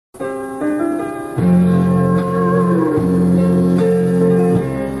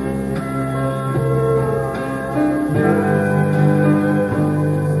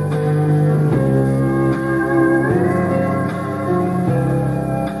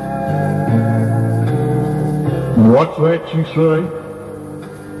What's that you say?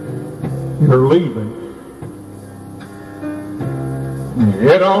 You're leaving.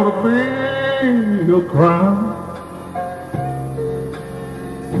 It ought to be a crime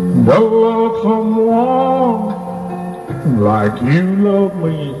to love someone like you love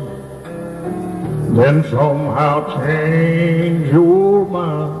me, then somehow change your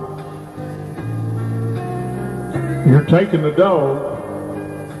mind. You're taking the dog.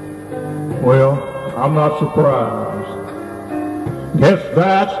 Well, I'm not surprised. Guess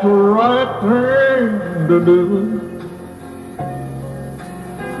that's the right thing to do.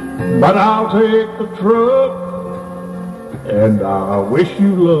 But I'll take the truck, and I wish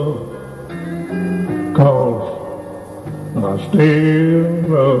you luck, 'cause I still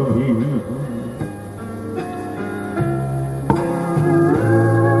love you.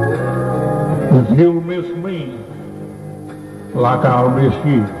 If you'll miss me like I'll miss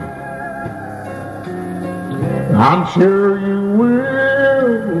you, I'm sure you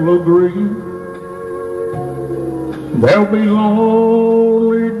will agree. There'll be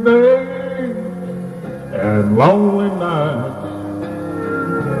lonely days and lonely nights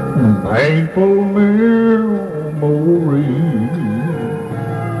and painful memories,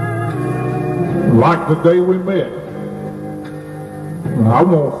 like the day we met. I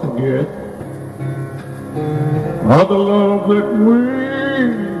won't forget all the love that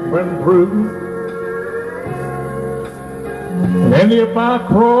we've been through. And if I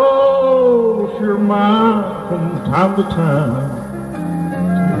cross your mind from time to time,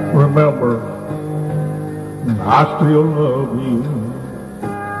 remember, I still love you.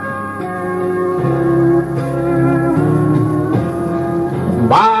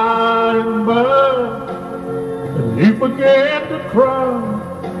 By and by, you begin to cry,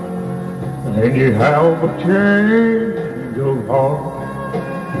 and you have a change of heart.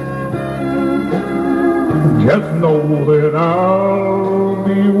 Just know that I'll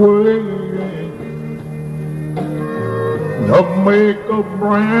be waiting to make a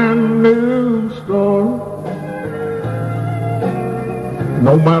brand new start.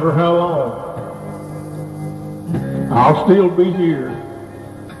 No matter how long, I'll still be here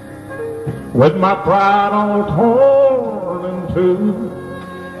with my pride all torn in two.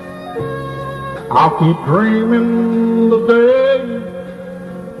 I'll keep dreaming the day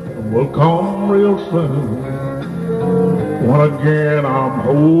will come real soon, when again I'm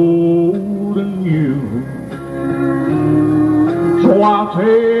holding you. So I'll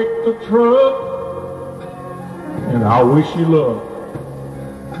take the truck, and I wish you luck,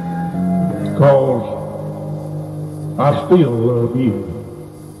 'cause I still love you.